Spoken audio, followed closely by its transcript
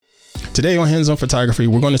Today on Hands On Photography,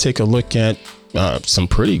 we're going to take a look at some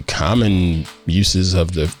pretty common uses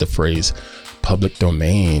of the phrase public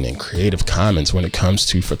domain and Creative Commons when it comes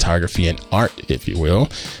to photography and art, if you will.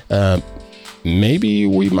 Maybe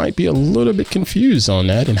we might be a little bit confused on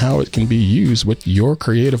that and how it can be used with your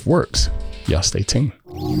creative works. Y'all stay tuned.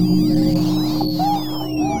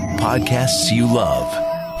 Podcasts you love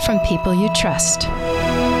from people you trust.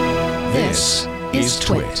 This is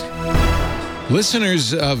Twit.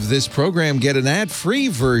 Listeners of this program get an ad-free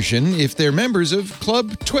version if they're members of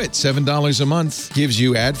Club Twit. $7 a month gives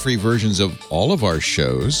you ad-free versions of all of our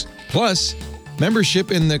shows. Plus, membership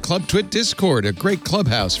in the Club Twit Discord, a great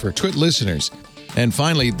clubhouse for Twit listeners. And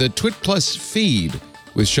finally, the Twit Plus feed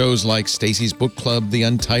with shows like Stacy's Book Club, The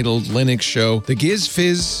Untitled Linux Show, The Giz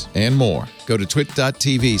Fizz, and more. Go to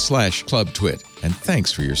twit.tv/clubtwit. And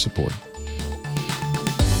thanks for your support.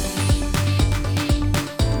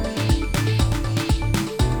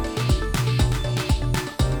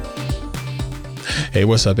 Hey,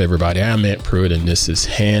 what's up, everybody? I'm Ant Pruitt, and this is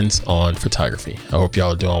Hands On Photography. I hope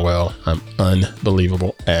y'all are doing well. I'm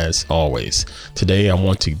unbelievable as always. Today, I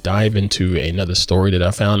want to dive into another story that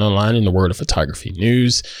I found online in the world of photography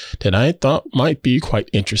news that I thought might be quite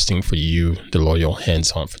interesting for you, the loyal Hands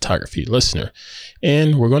On Photography listener.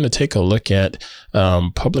 And we're going to take a look at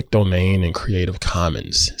public domain and Creative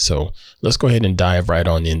Commons. So let's go ahead and dive right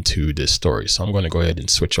on into this story. So I'm going to go ahead and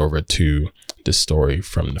switch over to the story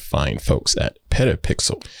from the fine folks at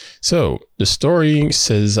Petapixel. So the story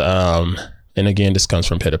says, and again, this comes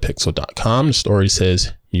from petapixel.com. The story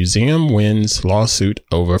says, museum wins lawsuit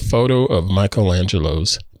over photo of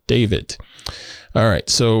Michelangelo's David. All right.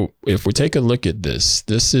 So if we take a look at this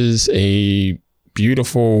is a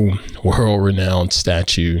beautiful, world-renowned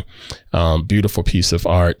statue, beautiful piece of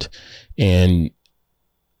art. And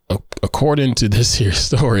according to this here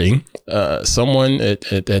story, someone at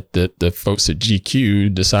the folks at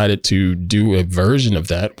GQ decided to do a version of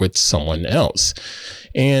that with someone else.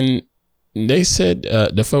 And they said,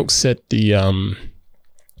 the folks at the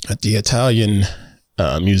Italian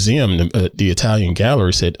museum, the Italian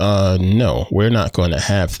gallery said, no, we're not going to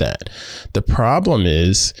have that. The problem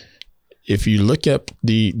is, if you look up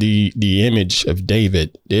the image of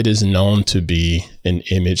David, it is known to be an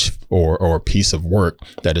image or a piece of work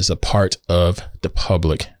that is a part of the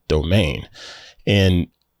public domain. And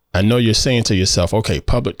I know you're saying to yourself, okay,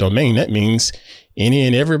 public domain, that means any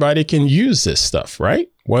and everybody can use this stuff, right?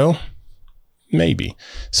 Well, maybe.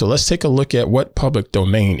 So let's take a look at what public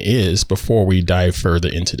domain is before we dive further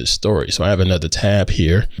into the story. So I have another tab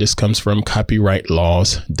here. This comes from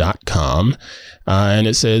copyrightlaws.com. And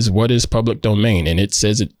it says, what is public domain? And it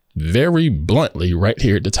says it very bluntly right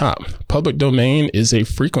here at the top. Public domain is a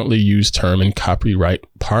frequently used term in copyright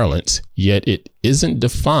parlance, yet it isn't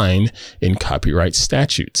defined in copyright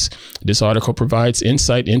statutes. This article provides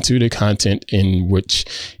insight into the content in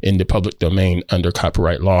the public domain under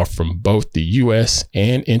copyright law from both the U.S.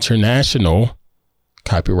 and international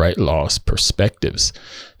copyright laws perspectives.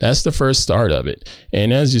 That's the first start of it.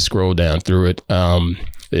 And as you scroll down through it,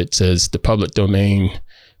 it says the public domain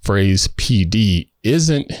phrase PD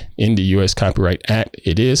isn't in the U.S. Copyright Act.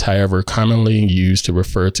 It is, however, commonly used to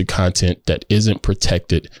refer to content that isn't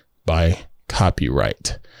protected by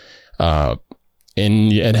copyright. And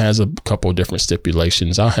it has a couple of different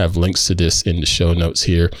stipulations. I'll have links to this in the show notes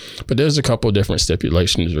here, but there's a couple of different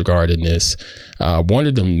stipulations regarding this. One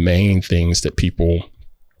of the main things that people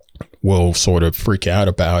will sort of freak out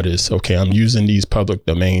about is, okay, I'm using these public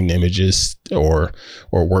domain images or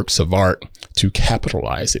works of art to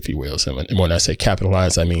capitalize, if you will. So when I say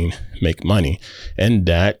capitalize, I mean make money, and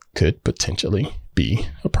that could potentially be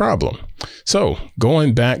a problem. So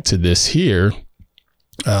going back to this here,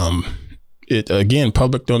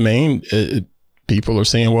 public domain, people are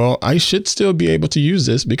saying, well, I should still be able to use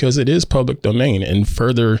this because it is public domain. And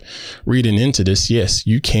further reading into this, yes,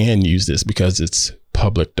 you can use this because it's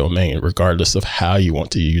public domain, regardless of how you want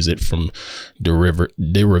to use it, from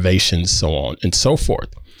derivations, so on and so forth.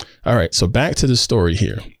 All right. So back to the story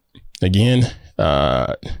here. Again,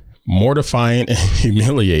 mortifying and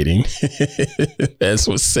humiliating, as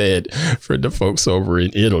was said for the folks over in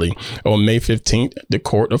Italy. On May 15th, the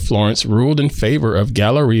court of Florence ruled in favor of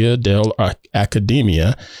Galleria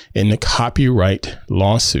dell'Accademia in the copyright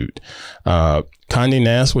lawsuit. Condé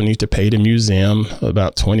Nast will need to pay the museum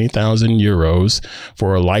about 20,000 euros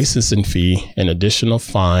for a licensing fee, an additional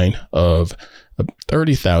fine of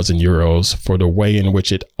 30,000 euros for the way in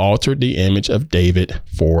which it altered the image of David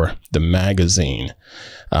for the magazine.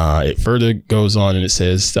 It further goes on and it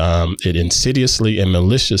says it insidiously and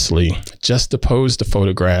maliciously juxtaposed the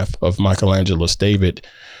photograph of Michelangelo's David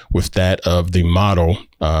with that of the model,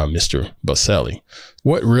 Mr. Boselli.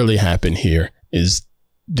 What really happened here is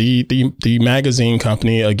the magazine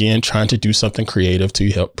company, again, trying to do something creative to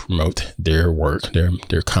help promote their work,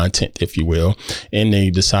 their content, if you will. And they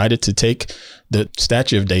decided to take the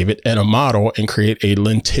statue of David and a model and create a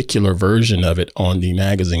lenticular version of it on the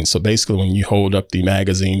magazine. So basically, when you hold up the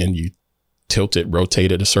magazine and you tilt it,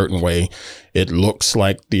 rotate it a certain way, it looks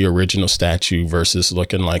like the original statue versus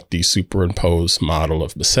looking like the superimposed model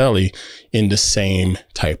of Boselli in the same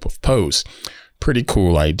type of pose. Pretty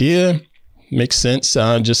cool idea. Makes sense,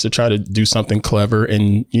 just to try to do something clever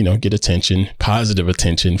and, get attention, positive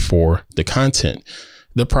attention for the content.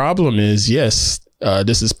 The problem is, yes,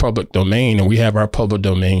 this is public domain and we have our public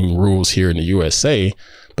domain rules here in the USA,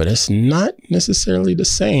 but it's not necessarily the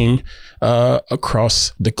same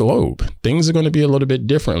across the globe. Things are going to be a little bit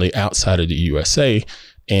differently outside of the USA,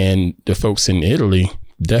 and the folks in Italy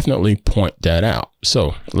definitely point that out.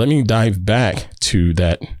 So let me dive back to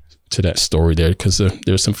that story there, because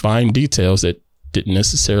there's some fine details that didn't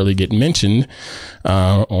necessarily get mentioned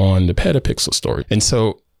on the Petapixel story. And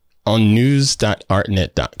so on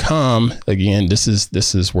news.artnet.com, again, this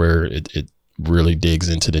is where it really digs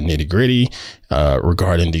into the nitty gritty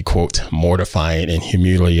regarding the, quote, mortifying and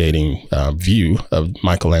humiliating view of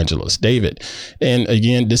Michelangelo's David. And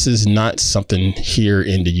again, this is not something here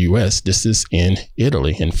in the US. This is in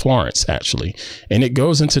Italy, in Florence, actually. And it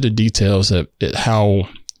goes into the details of how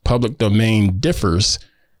public domain differs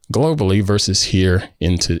globally versus here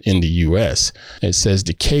in the US. It says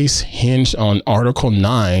the case hinged on Article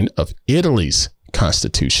 9 of Italy's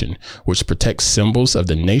constitution, which protects symbols of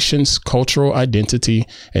the nation's cultural identity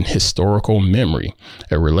and historical memory.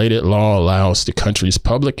 A related law allows the country's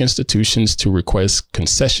public institutions to request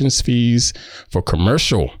concessions fees for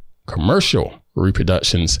commercial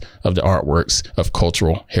reproductions of the artworks of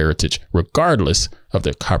cultural heritage, regardless of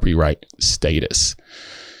their copyright status.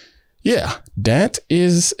 Yeah, that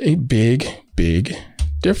is a big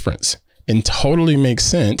difference, and totally makes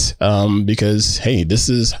sense because, hey,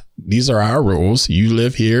 these are our rules. You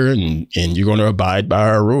live here and you're going to abide by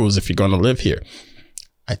our rules if you're going to live here.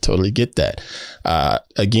 I totally get that.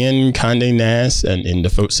 Again, Condé Nast and the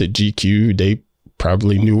folks at GQ, they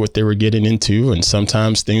probably knew what they were getting into. And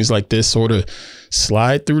sometimes things like this sort of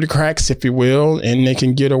slide through the cracks, if you will, and they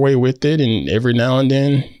can get away with it. And every now and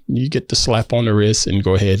then you get the slap on the wrist and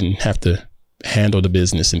go ahead and have to handle the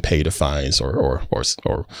business and pay the fines or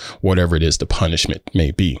whatever it is the punishment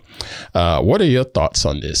may be. What are your thoughts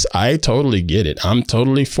on this? I totally get it. I'm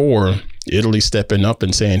totally for Italy stepping up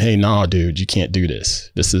and saying, hey, nah, dude, you can't do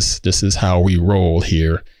this. This is how we roll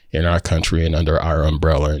here in our country and under our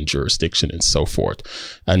umbrella and jurisdiction and so forth.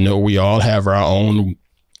 I know we all have our own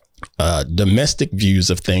domestic views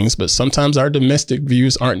of things, but sometimes our domestic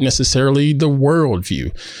views aren't necessarily the world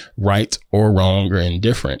view, right or wrong or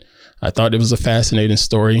indifferent. I thought it was a fascinating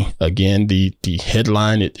story. Again, the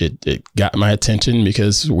headline, it got my attention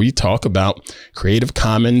because we talk about Creative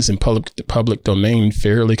Commons and public domain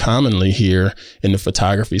fairly commonly here in the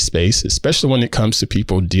photography space, especially when it comes to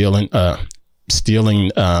people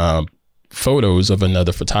stealing photos of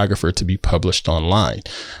another photographer to be published online.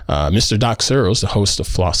 Mr. Doc Searles, the host of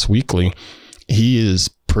Floss Weekly, he is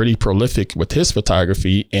pretty prolific with his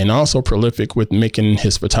photography and also prolific with making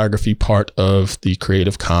his photography part of the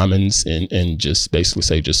Creative Commons and just basically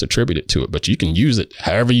say just attribute it to it. But you can use it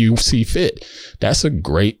however you see fit. That's a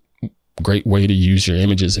great way to use your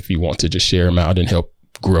images if you want to just share them out and help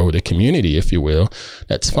grow the community, if you will.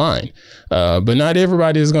 That's fine. But not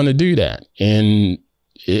everybody is going to do that. And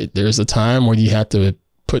there's a time where you have to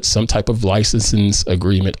put some type of licensing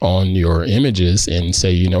agreement on your images and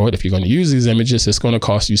say, you know what, if you're going to use these images, it's going to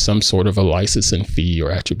cost you some sort of a licensing fee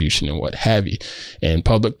or attribution and what have you. And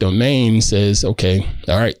public domain says, okay,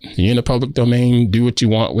 all right, you're in the public domain, do what you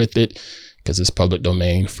want with it because it's public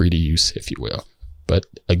domain, free to use, if you will. But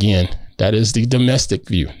again, that is the domestic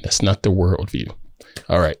view. That's not the world view.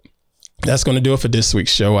 All right. That's going to do it for this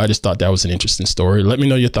week's show. I just thought that was an interesting story. Let me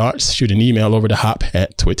know your thoughts. Shoot an email over to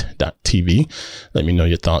hop@twit.tv. Let me know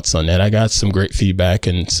your thoughts on that. I got some great feedback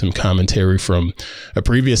and some commentary from a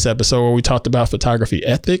previous episode where we talked about photography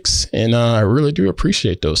ethics, and I really do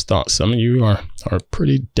appreciate those thoughts. Some of you are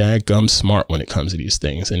pretty daggum smart when it comes to these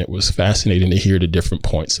things, and it was fascinating to hear the different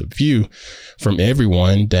points of view from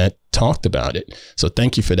everyone that talked about it. So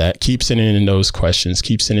thank you for that. Keep sending in those questions,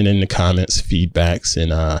 keep sending in the comments, feedbacks.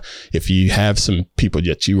 And if you have some people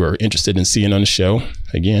that you are interested in seeing on the show,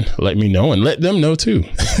 again, let me know and let them know too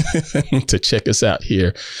to check us out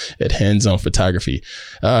here at Hands On Photography.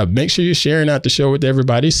 Make sure you're sharing out the show with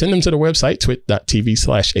everybody. Send them to the website,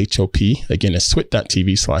 twit.tv/HOP. Again, it's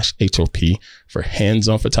twit.tv/HOP for Hands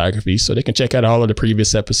On Photography, so they can check out all of the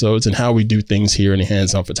previous episodes and how we do things here in the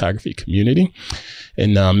Hands On Photography community.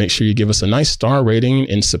 And make sure you give us a nice star rating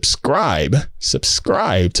and subscribe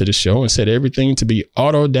to the show and set everything to be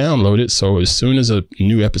auto downloaded. So as soon as a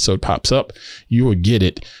new episode pops up, you will get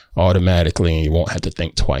it automatically and you won't have to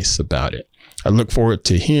think twice about it. I look forward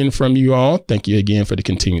to hearing from you all. Thank you again for the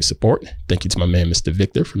continued support. Thank you to my man, Mr.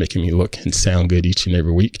 Victor, for making me look and sound good each and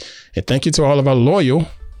every week. And thank you to all of our loyal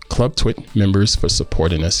Club Twit members for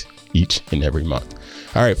supporting us each and every month.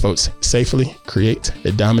 All right, folks, safely create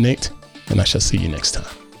and dominate, and I shall see you next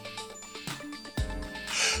time.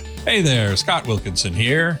 Hey there, Scott Wilkinson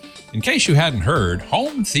here. In case you hadn't heard,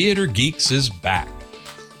 Home Theater Geeks is back.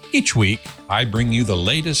 Each week, I bring you the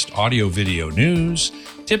latest audio-video news,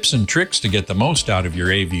 tips and tricks to get the most out of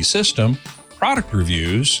your AV system, product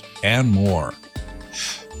reviews, and more.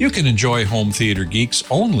 You can enjoy Home Theater Geeks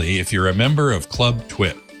only if you're a member of Club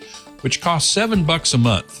Twit, which costs $7 a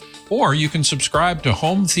month, or you can subscribe to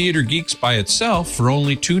Home Theater Geeks by itself for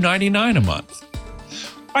only $2.99 a month.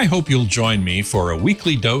 I hope you'll join me for a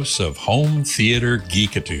weekly dose of home theater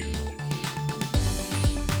geekitude.